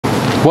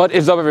What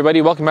is up,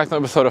 everybody? Welcome back to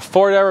another episode of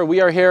Ford Hour.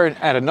 We are here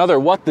at another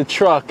What the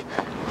Truck.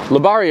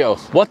 Liborio,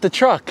 what the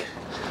truck?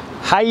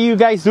 How you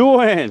guys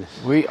doing?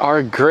 We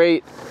are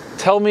great.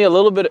 Tell me a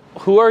little bit,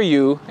 who are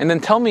you? And then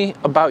tell me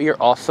about your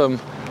awesome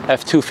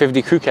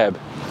F250 Crew Cab.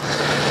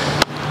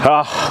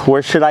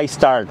 Where should I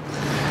start?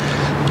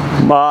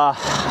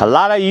 A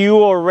lot of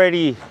you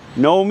already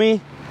know me.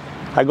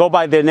 I go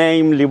by the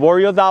name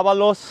Liborio.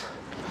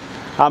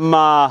 I'm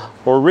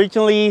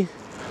originally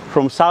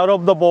from south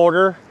of the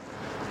border.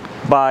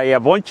 By a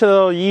bunch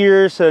of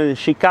years in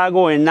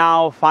Chicago, and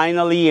now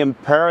finally in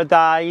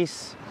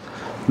Paradise,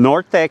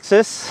 North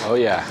Texas. Oh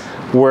yeah.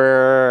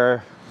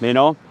 Where, you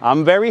know,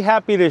 I'm very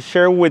happy to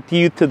share with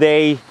you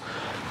today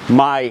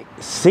my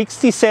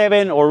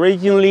 67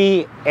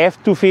 originally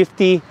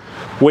F250,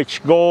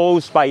 which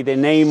goes by the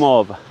name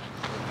of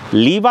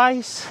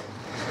Levi's.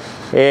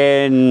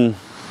 And,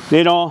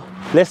 you know,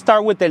 let's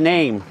start with the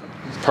name.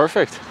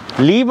 Perfect.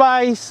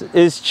 Levi's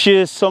is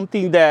just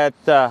something that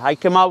I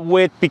came up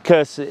with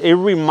because it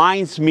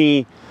reminds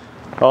me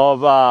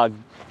of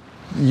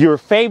your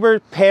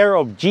favorite pair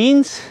of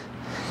jeans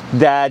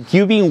that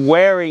you've been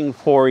wearing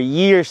for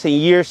years and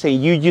years,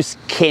 and you just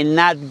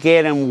cannot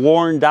get them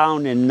worn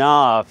down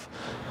enough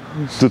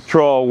to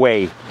throw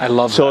away. I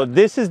love so that.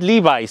 This is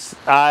Levi's.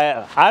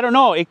 I don't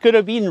know, it could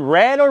have been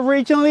red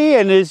originally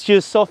and it's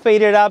just so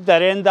faded up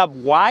that it ended up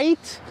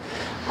white.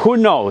 Who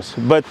knows?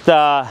 But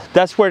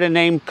that's where the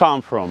name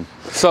comes from.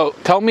 So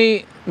tell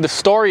me the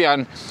story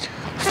on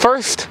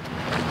first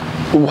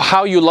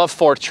how you love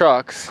Ford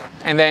trucks,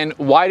 and then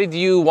why did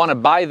you want to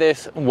buy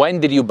this? When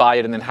did you buy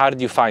it? And then how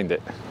did you find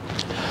it?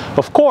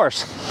 Of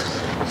course.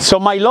 So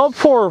my love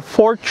for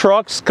Ford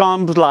trucks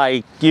comes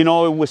like, you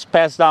know, it was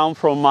passed down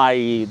from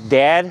my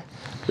dad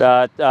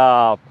that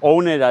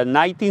owned a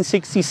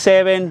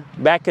 1967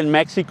 back in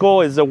Mexico.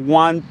 Is the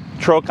one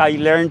truck I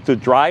learned to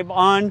drive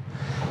on.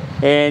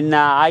 And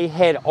I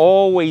had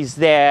always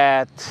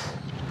that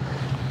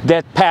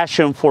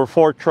passion for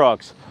Ford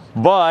trucks,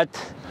 but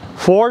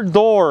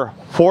four-door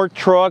Ford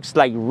trucks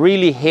like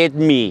really hit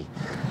me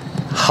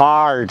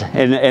hard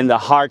in the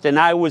heart, and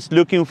I was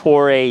looking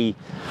for a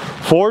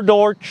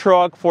four-door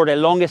truck for the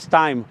longest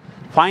time.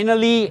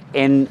 Finally,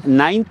 in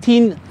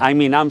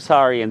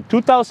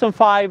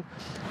 2005,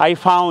 I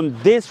found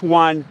this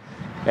one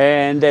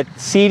in the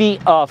city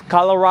of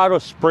Colorado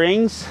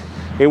Springs.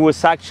 It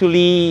was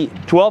actually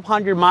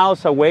 1,200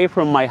 miles away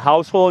from my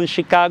household in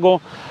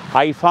Chicago.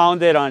 I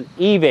found it on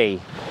eBay,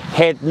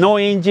 had no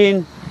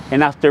engine,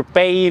 and after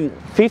paying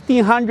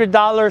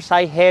 $1,500,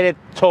 I had it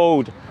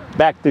towed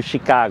back to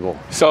Chicago.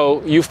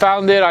 So you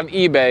found it on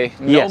eBay,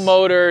 no Yes.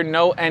 motor,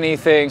 no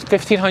anything,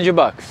 1,500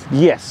 bucks.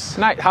 Yes.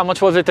 Nice. How much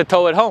was it to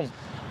tow it home?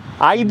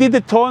 I did the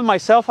towing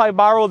myself. I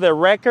borrowed the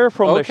wrecker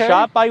from the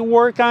shop I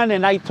work on,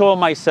 and I towed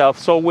myself.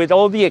 So with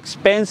all the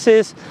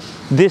expenses,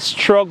 this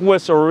truck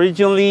was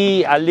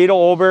originally a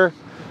little over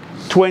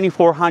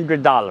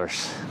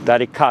 $2,400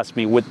 that it cost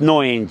me with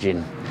no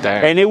engine.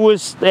 Damn. And it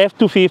was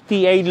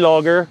F250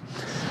 8-lugger.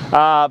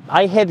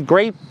 I had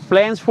great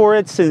plans for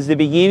it since the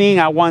beginning.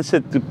 I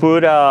wanted to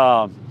put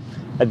a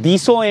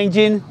diesel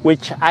engine,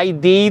 which I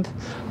did,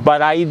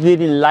 but I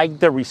didn't like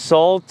the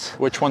result.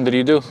 Which one did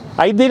you do?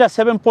 I did a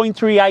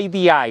 7.3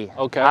 IDI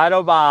out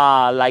of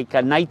like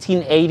a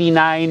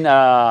 1989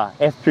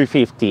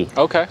 F350.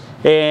 Okay.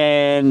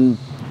 And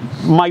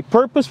my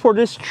purpose for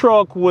this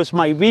truck was,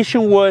 my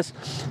vision was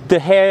to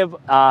have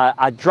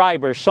a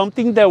driver,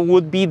 something that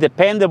would be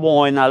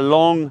dependable in a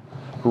long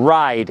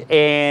ride.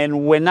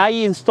 And when I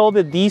installed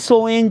the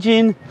diesel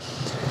engine,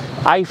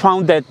 I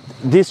found that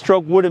this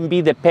truck wouldn't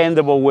be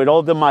dependable with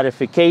all the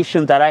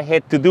modifications that I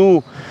had to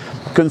do.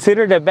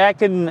 Consider that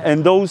back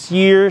in those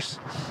years,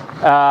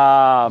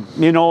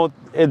 you know,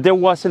 there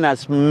wasn't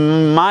as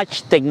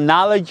much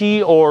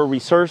technology or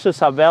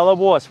resources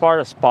available as far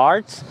as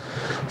parts.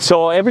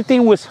 So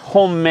everything was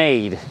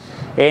homemade,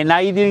 and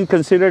I didn't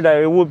consider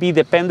that it would be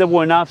dependable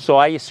enough. So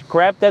I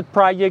scrapped that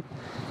project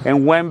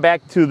and went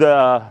back to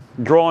the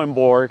drawing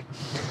board.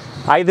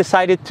 I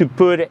decided to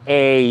put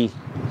a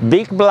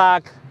big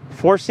black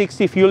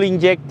 460 fuel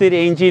injected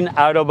engine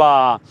out of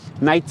a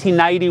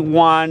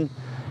 1991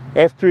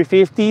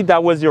 F350.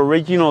 That was the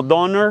original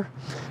donor.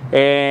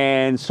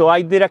 And so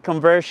I did a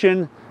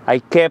conversion. I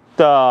kept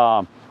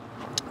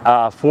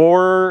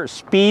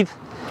 4-speed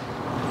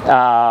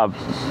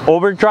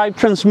overdrive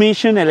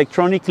transmission,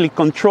 electronically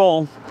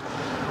controlled.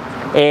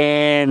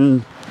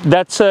 And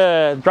that's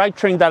a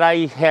drivetrain that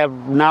I have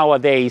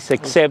nowadays,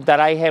 except that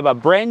I have a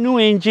brand new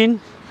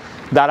engine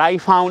that I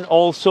found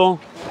also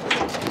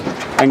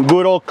on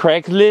good old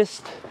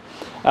Craigslist.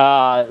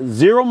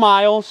 0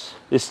 miles,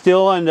 is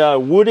still in the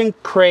wooden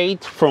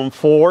crate from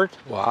Ford.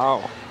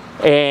 Wow.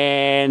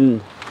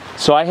 And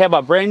so I have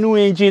a brand new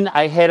engine.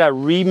 I had a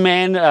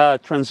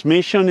reman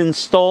transmission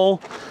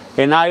installed,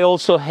 and I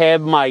also have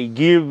my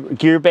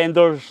gear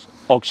bender's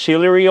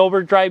auxiliary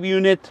overdrive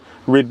unit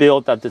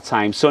rebuilt at the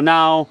time. So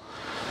now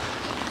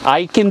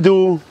I can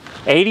do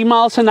 80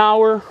 miles an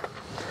hour,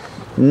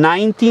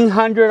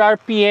 1900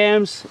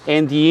 RPMs,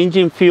 and the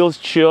engine feels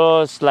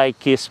just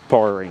like it's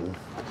pouring.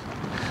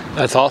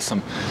 That's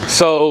awesome.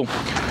 So,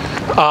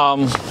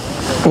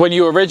 when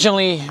you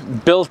originally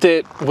built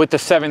it with the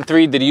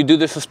 7.3, did you do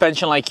the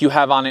suspension like you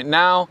have on it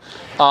now,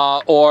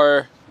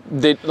 or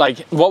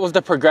what was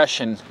the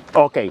progression?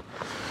 Okay,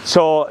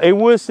 so it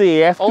was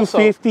the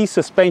F250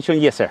 suspension.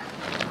 Yes, sir.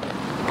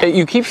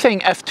 You keep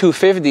saying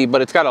F250,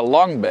 but it's got a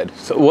long bed.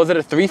 So was it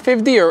a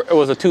 350 or it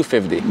was a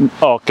 250?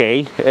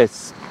 Okay,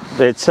 it's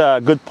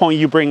a good point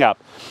you bring up.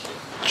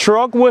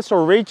 Truck was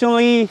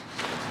originally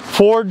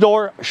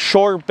 4-door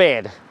short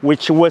bed,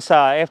 which was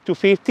a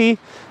F250.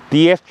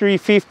 The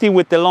F350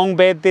 with the long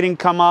bed didn't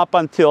come up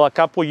until a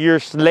couple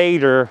years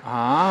later.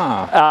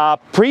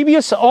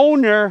 Previous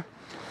owner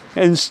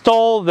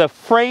installed the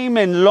frame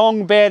and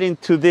long bed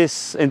into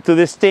this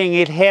thing.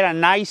 It had a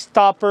nice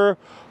topper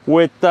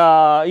with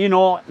you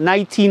know,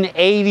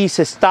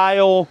 1980s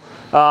style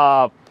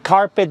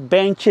carpet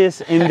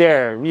benches in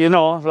there. You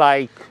know,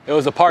 like it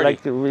was a party.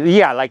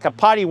 Yeah, like a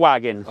party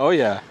wagon. Oh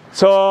yeah.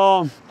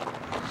 So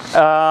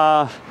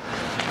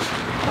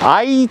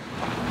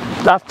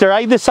after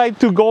I decided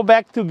to go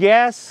back to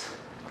gas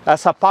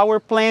as a power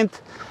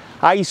plant,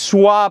 I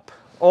swapped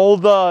all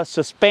the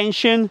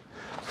suspension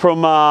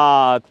from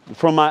a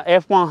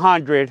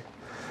F100.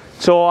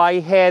 So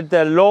I had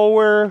the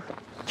lower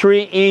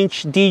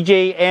 3-inch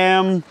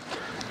DJM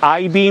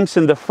I-beams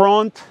in the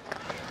front.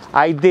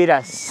 I did a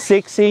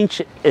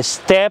 6-inch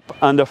step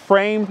on the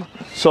frame,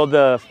 so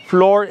the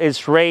floor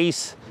is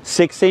raised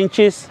 6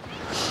 inches.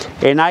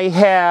 And I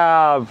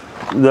have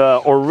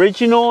the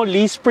original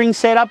leaf spring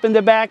setup in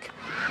the back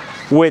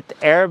with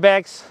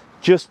airbags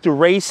just to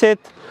raise it.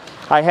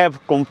 I have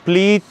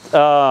complete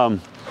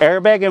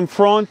airbag in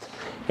front,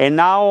 and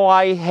now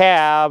I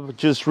have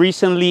just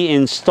recently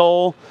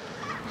installed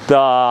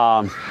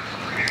the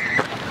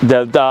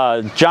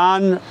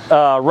John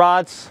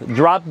rods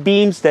drop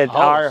beams that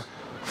are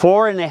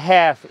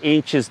 4.5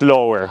 inches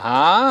lower.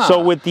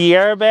 So with the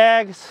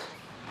airbags,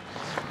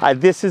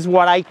 this is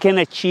what I can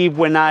achieve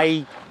when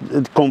I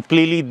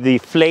completely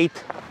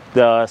deflate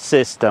the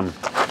system.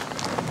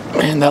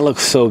 Man, that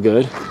looks so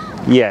good.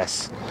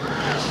 Yes.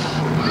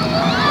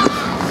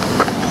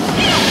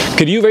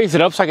 Could you raise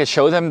it up so I could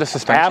show them the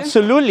suspension?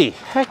 Absolutely.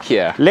 Heck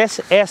yeah.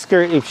 Let's ask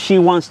her if she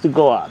wants to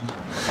go up.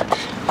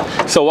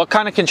 So what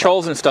kind of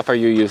controls and stuff are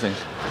you using?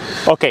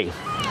 Okay.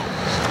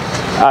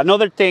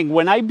 Another thing,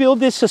 when I built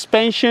this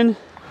suspension,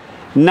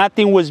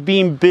 nothing was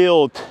being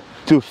built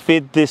to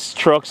fit this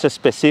truck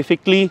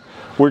specifically.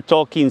 We're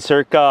talking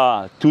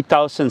circa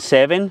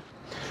 2007.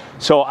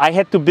 So I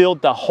had to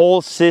build the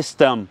whole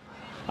system,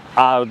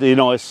 you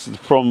know,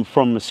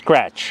 from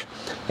scratch.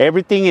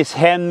 Everything is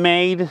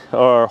handmade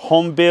or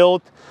home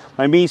built.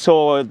 I mean,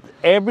 so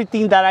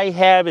everything that I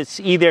have is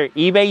either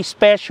eBay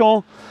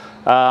special.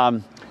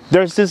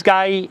 There's this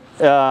guy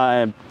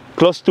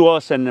close to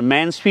us in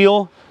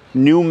Mansfield,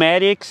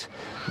 Pneumatics.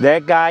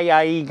 That guy,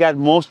 I got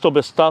most of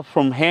the stuff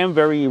from him.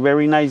 Very,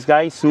 very nice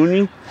guy,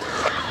 Sunni.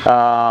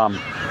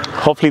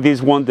 Hopefully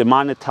this won't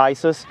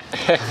demonetize us.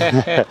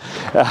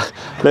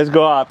 Let's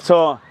go up.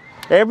 So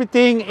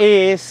everything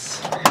is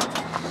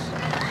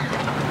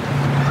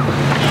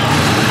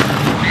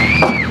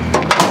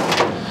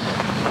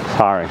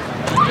sorry.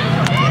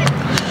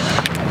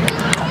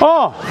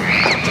 Oh,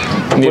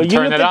 you well, you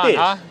turn look it at on, this.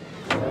 huh?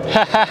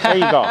 There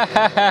you go.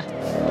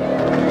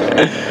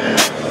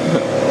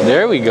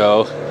 There we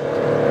go.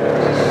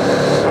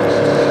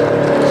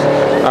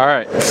 All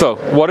right, so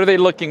what are they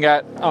looking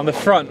at on the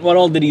front? What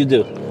all did you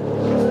do?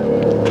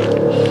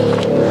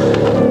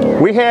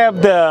 We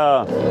have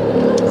the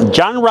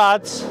John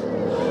rods,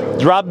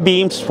 drop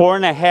beams,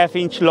 4.5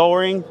 inch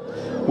lowering.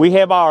 We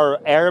have our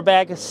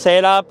airbag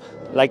set up.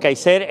 Like I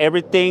said,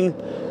 everything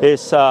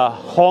is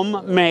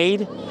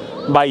homemade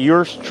by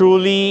yours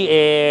truly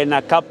and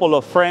a couple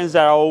of friends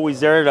that are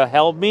always there to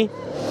help me.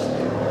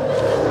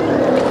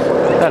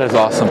 That is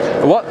awesome.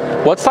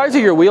 What size are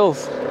your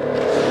wheels?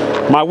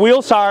 My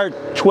wheels are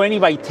 20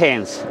 by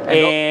 10s.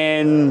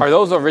 And are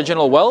those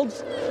original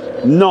welds?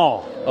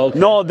 No. Okay.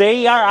 No,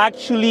 they are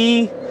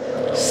actually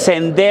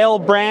Sandell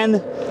brand,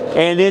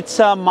 and it's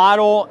a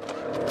model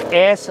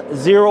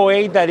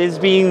S08 that is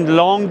being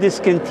long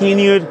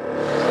discontinued.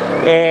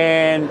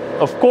 And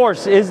of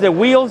course, it's the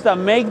wheels that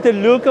make the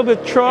look of a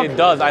truck. It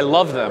does. I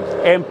love them.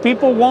 And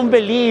people won't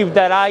believe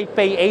that I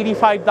pay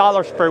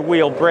 $85 per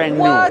wheel, brand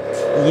new. What?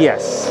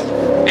 Yes.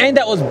 And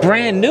that was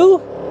brand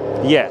new?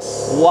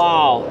 Yes.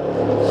 Wow.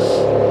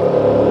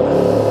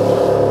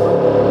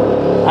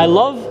 I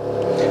love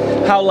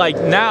how, like,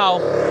 now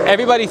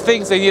everybody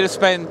thinks they need to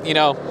spend, you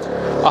know,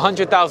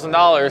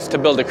 $100,000 to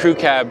build a crew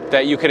cab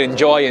that you could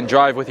enjoy and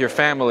drive with your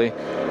family.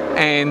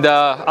 And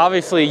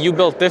obviously you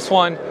built this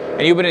one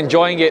and you've been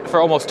enjoying it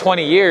for almost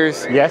 20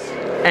 years. Yes.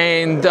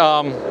 And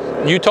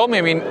you told me,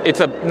 I mean, it's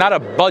not a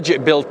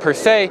budget build per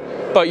se,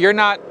 but you're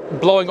not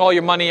blowing all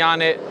your money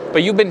on it,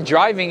 but you've been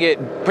driving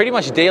it, pretty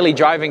much daily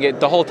driving it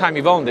the whole time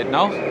you've owned it,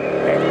 no?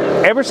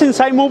 Ever since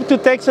I moved to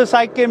Texas,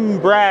 I can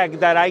brag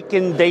that I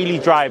can daily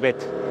drive it.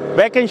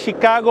 Back in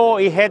Chicago,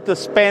 I had to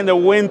spend a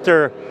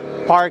winter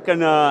parked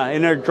in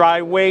a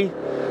driveway.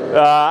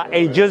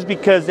 and just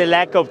because the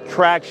lack of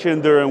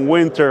traction during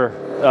winter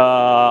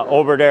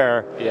over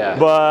there. Yeah.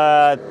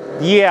 But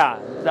yeah,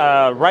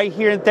 right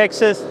here in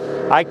Texas,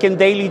 I can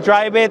daily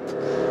drive it.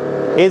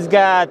 It's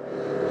got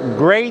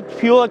great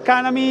fuel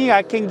economy.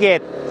 I can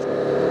get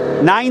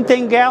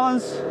 10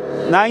 gallons,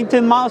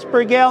 10 miles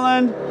per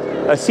gallon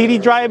city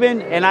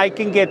driving, and I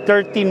can get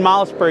 13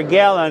 miles per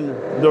gallon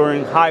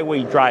during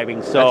highway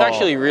driving. So that's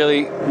actually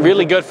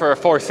really good for a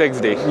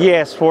 460.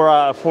 Yes, for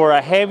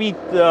a heavy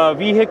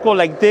vehicle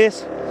like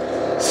this.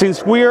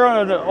 Since we're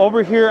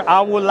over here,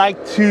 I would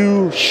like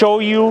to show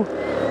you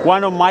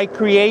one of my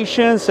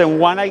creations, and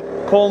one I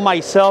call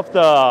myself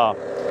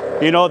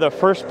the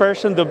first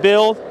person to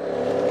build,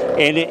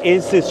 and it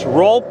is this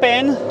roll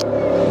pen.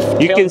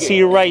 You can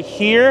see right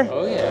here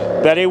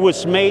that it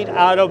was made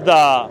out of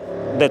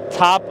the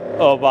top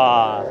of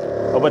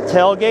a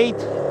tailgate,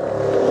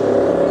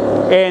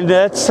 and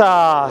that's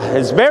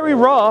it's very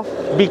rough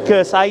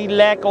because I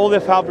lack all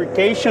the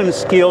fabrication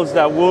skills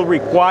that will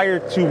require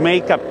to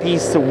make a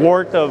piece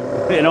worth of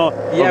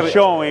of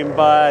showing.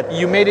 But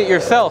you made it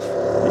yourself.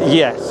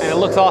 Yes, and it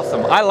looks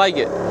awesome. I like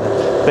it.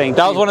 Thank you.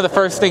 That was one of the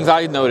first things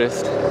I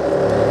noticed.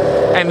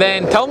 And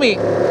then tell me,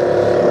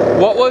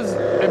 what was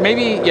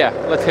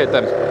let's hit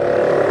them.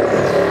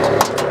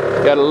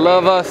 Gotta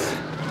love us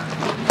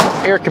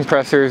air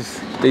compressors.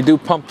 They do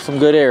pump some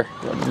good air,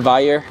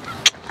 air.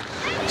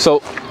 So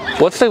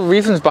what's the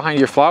reasons behind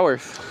your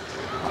flowers?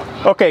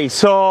 Okay,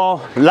 so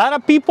a lot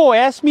of people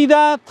ask me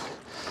that.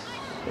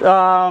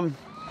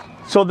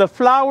 So the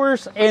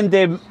flowers and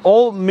the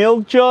old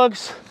milk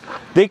jugs,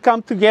 they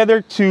come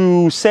together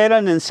to set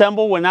and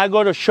assemble. When I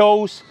go to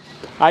shows,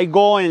 I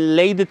go and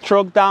lay the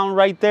truck down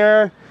right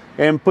there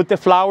and put the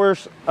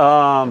flowers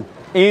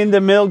in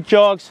the milk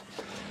jugs.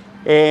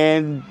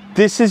 And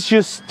this is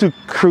just to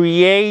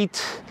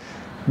create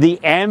the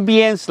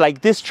ambience.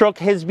 Like, this truck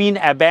has been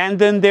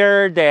abandoned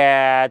there,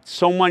 that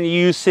someone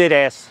used it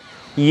as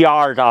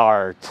yard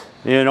art,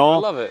 I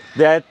love it.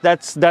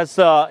 That's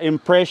the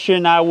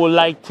impression I would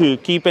like to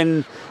keep.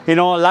 And a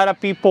lot of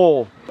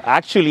people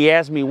actually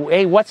ask me,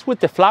 hey, what's with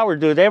the flower,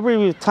 dude?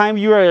 Every time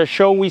you're at a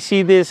show we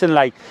see this, and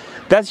like,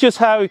 that's just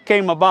how it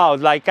came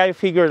about. Like, I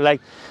figured like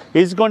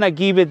it's gonna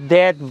give it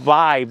that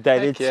vibe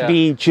that it's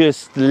being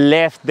just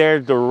left there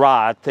to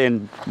rot,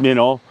 and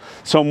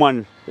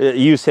someone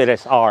use it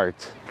as art.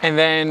 And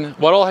then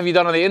what all have you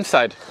done on the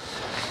inside?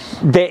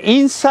 The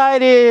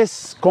inside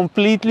is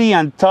completely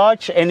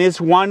untouched, and it's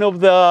one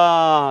of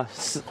the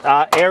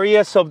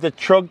areas of the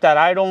truck that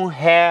I don't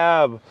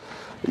have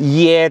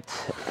yet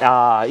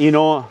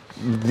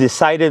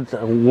decided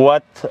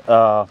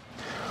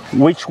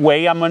which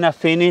way I'm gonna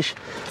finish.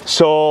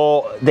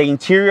 So the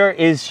interior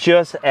is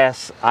just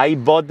as I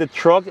bought the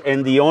truck,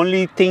 and the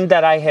only thing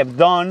that I have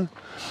done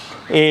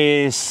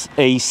is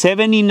a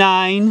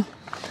 79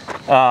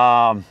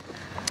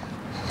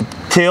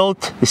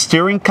 tilt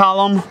steering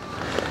column,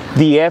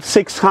 the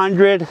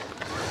F600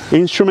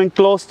 instrument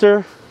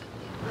cluster,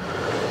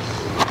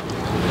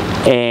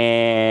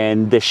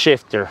 and the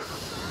shifter.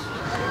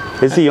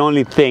 It's the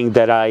only thing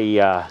that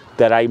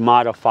I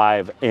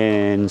modify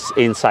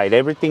inside.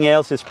 Everything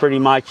else is pretty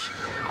much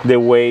the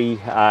way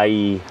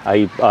I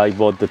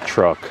bought the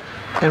truck.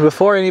 And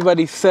before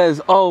anybody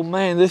says, oh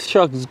man, this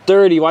truck's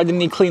dirty, why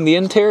didn't he clean the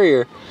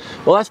interior?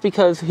 Well, that's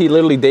because he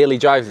literally daily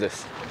drives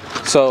this.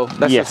 So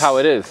that's just how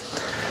it is.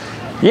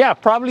 Yeah,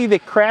 probably the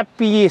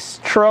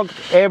crappiest truck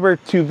ever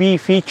to be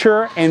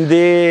featured in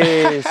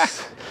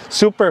this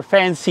super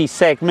fancy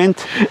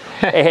segment.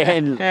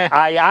 And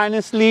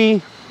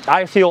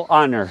I feel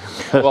honored.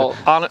 Well,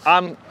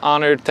 I'm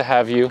honored to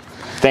have you.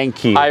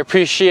 Thank you. I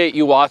appreciate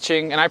you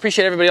watching, and I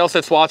appreciate everybody else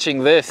that's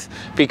watching this,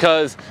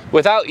 because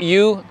without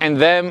you and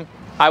them,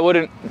 I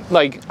wouldn't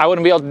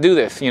be able to do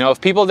this.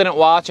 If people didn't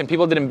watch and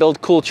people didn't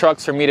build cool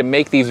trucks for me to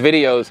make these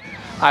videos,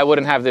 I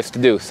wouldn't have this to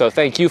do. So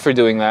thank you for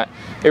doing that.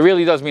 It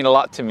really does mean a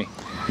lot to me.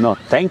 No,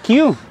 thank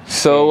you.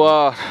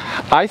 So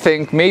I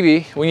think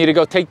maybe we need to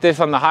go take this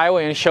on the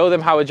highway and show them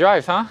how it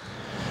drives, huh?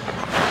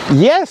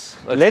 Yes,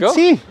 let's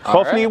see. All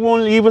Hopefully it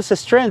won't leave us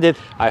stranded.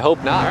 I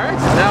hope not. All right,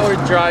 so now we're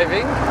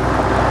driving,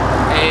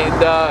 and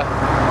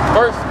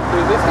first,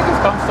 dude, this thing is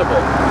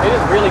comfortable. It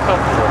is really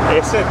comfortable.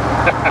 Is it?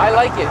 I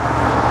like it.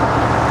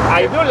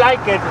 I do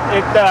like it.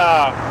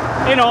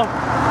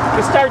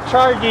 It start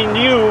charging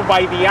you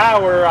by the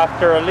hour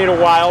after a little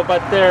while,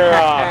 but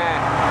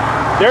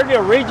they're the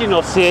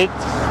original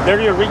seats. They're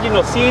the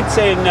original seats,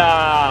 and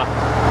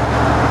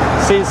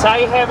since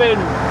I haven't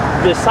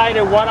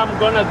decided what I'm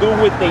gonna do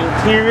with the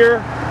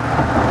interior,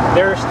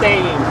 they're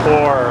staying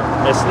for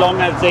as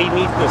long as they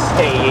need to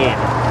stay in.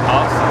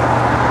 Awesome.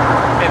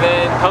 And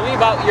then tell me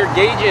about your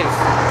gauges.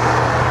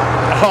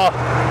 Oh,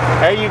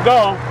 there you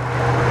go.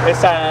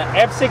 It's an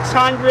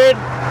F600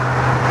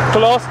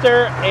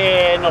 cluster,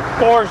 and of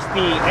course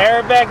the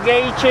airbag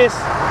gauges,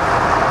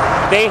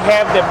 they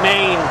have the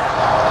main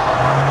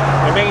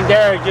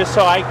there, just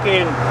so I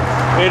can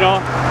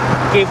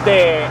keep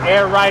the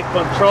air ride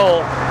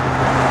control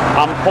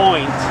on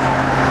point.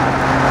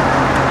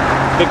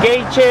 The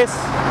gauges,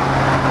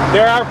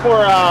 There are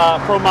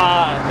from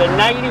the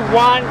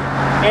 91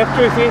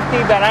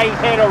 F250 that I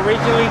had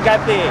originally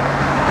got the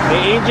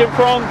engine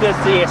from. That's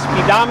the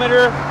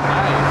speedometer.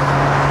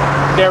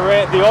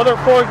 Nice. The other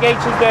 4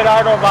 gauges that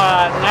are of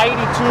a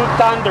 92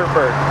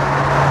 Thunderbird.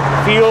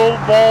 Fuel,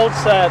 volts,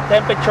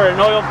 temperature,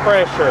 and oil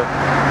pressure.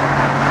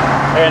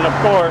 And of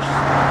course,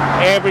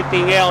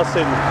 everything else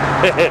in,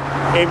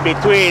 in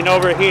between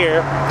over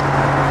here.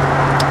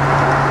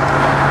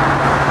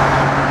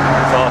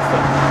 That's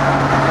awesome.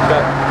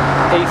 Got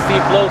AC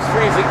blows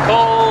freezing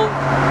cold.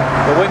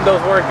 The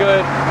windows work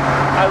good.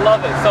 I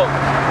love it. So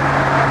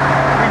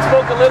we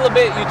spoke a little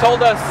bit. You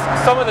told us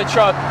some of the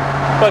truck,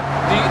 but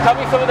tell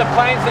me some of the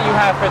plans that you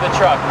have for the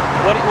truck.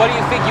 What do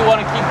you think you want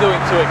to keep doing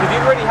to it? Because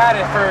you've already had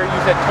it for, you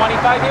said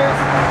 25 years?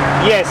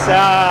 Yes,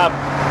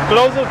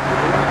 close to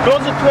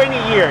 20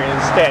 years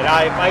instead.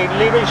 I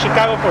live in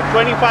Chicago for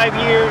 25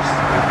 years.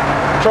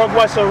 Truck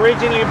was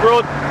originally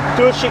brought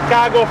to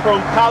Chicago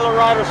from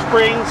Colorado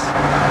Springs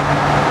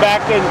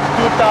back in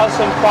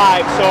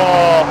 2005. So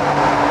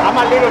I'm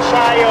a little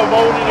shy of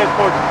owning it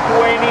for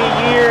 20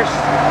 years.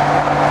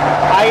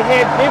 I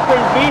had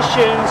different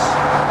visions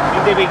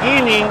in the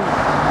beginning.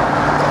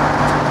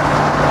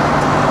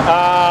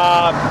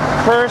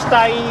 First,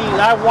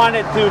 I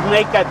wanted to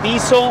make a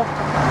diesel,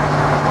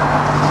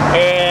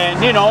 and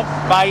you know,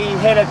 I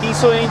had a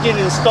diesel engine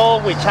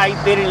installed, which I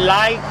didn't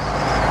like,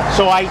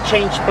 so I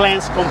changed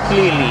plans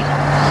completely.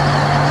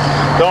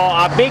 So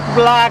a big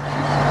block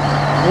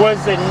was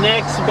the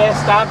next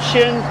best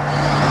option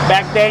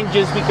back then,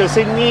 just because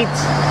it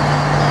needs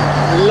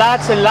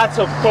lots and lots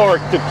of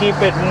torque to keep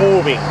it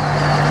moving.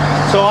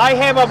 So I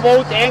have a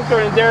boat anchor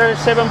in there,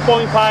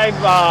 7.5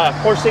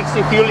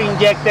 460 fuel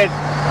injected,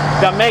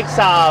 that makes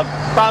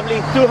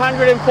probably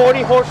 240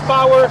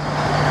 horsepower,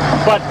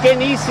 but can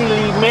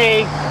easily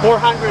make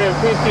 450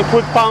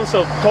 foot-pounds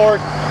of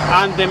torque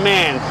on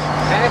demand.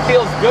 And it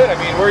feels good. I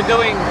mean, we're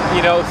doing,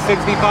 you know,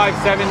 65,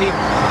 70.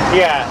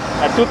 Yeah,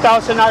 at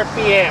 2,000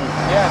 RPM.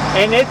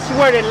 Yeah. And it's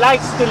where it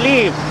likes to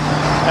live.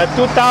 At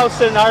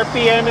 2,000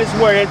 RPM is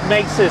where it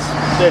makes its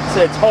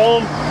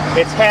home.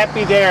 It's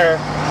happy there.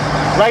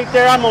 Right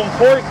there, I'm on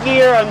 4th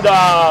gear on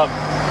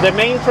the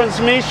main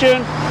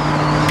transmission.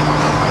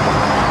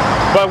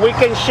 But we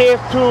can shift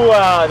to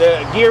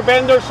the gear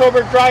bender's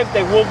overdrive.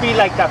 That will be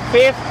like a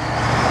 5th,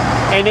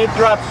 and it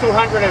drops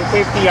 250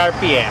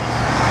 RPM.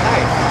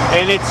 Nice.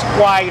 And it's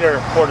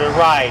quieter for the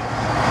ride.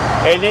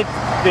 And it,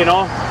 you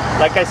know,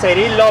 like I said,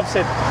 it loves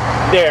it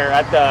there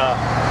at the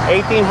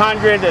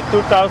 1800 to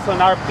 2000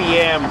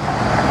 RPM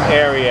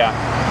area.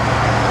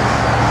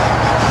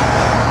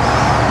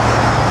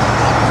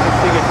 This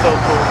thing is so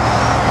cool.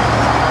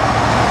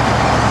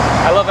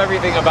 I love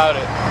everything about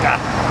it.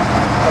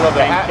 I love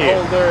the hat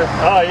holder.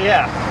 Oh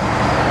yeah.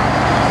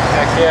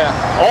 Heck yeah.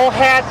 All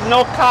hat,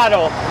 no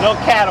cattle. No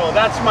cattle.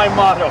 That's my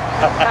motto.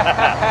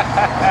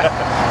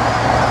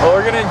 Well,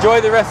 we're gonna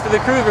enjoy the rest of the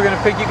cruise. We're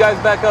gonna pick you guys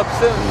back up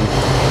soon.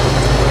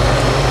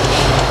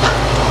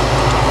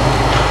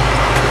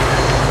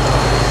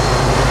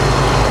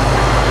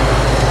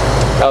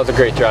 That was a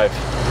great drive.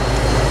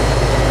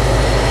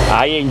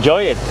 I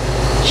enjoy it.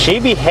 She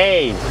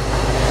behaved.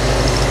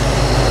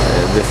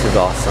 This is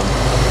awesome.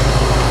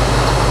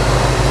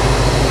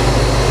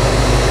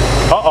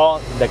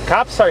 Uh-oh, the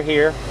cops are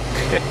here.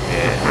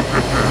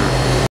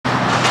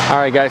 All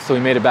right, guys, so we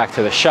made it back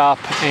to the shop,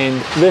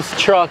 and this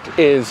truck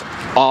is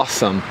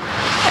awesome.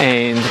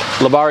 And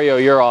Liborio,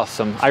 you're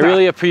awesome. I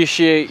really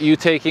appreciate you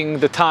taking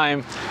the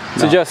time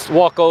to just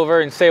walk over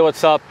and say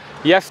what's up.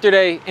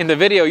 Yesterday in the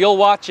video, you'll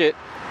watch it,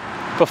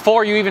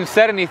 before you even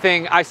said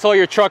anything, I saw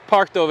your truck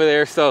parked over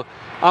there. So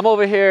I'm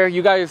over here.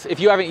 You guys, if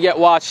you haven't yet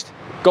watched,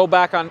 go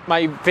back on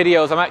my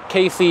videos. I'm at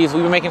Casey's.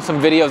 We've been making some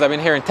videos. I've been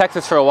here in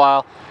Texas for a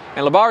while.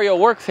 And Liborio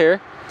works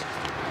here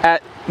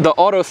at the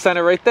auto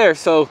center right there.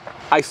 So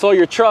I saw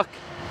your truck,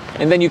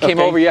 and then you came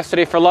over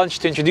yesterday for lunch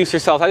to introduce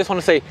yourself. I just want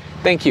to say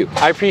thank you.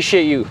 I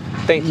appreciate you.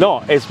 Thank you.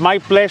 No, it's my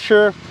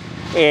pleasure.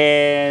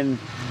 And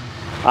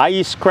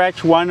I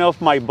scratched one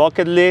of my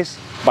bucket lists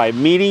by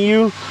meeting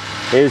you.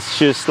 It's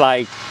just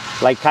like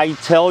I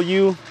tell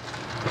you,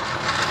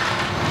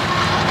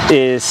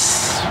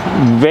 it's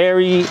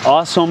very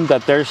awesome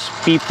that there's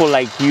people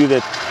like you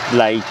that,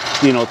 like,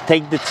 you know,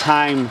 take the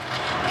time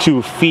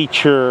to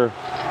feature,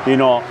 you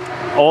know,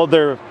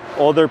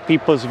 other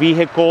people's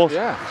vehicles,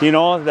 you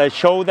know, that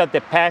show that the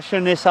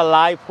passion is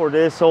alive for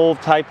this whole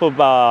type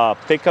of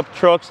pickup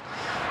trucks.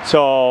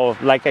 So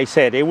like I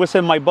said, it was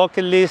in my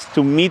bucket list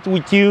to meet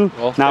with you.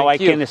 Well, now I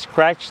can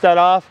scratch that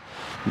off.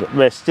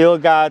 We still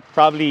got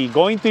probably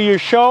going to your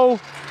show,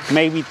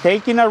 maybe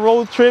taking a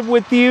road trip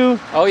with you.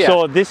 Oh yeah.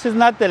 So this is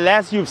not the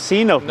last you've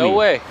seen of me. No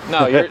way.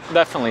 No, you're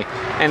definitely.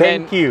 And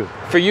thank you.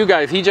 For you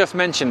guys, he just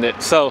mentioned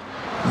it. So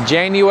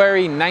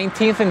January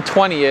 19th and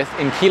 20th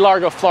in Key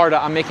Largo, Florida,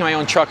 I'm making my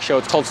own truck show.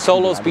 It's called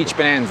Solos Beach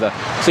Bonanza.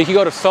 So you can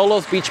go to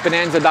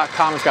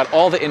solosbeachbonanza.com. It's got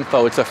all the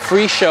info. It's a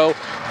free show.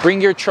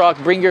 Bring your truck,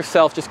 bring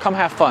yourself, just come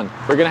have fun.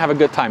 We're gonna have a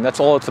good time. That's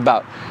all it's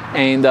about.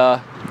 And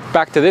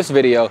back to this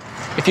video,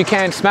 if you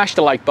can, smash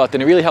the like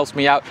button. It really helps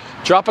me out.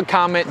 Drop a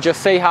comment,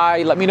 just say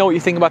hi, let me know what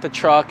you think about the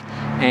truck.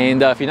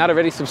 And if you're not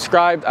already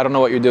subscribed, I don't know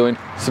what you're doing.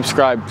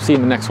 Subscribe. See you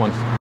in the next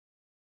one.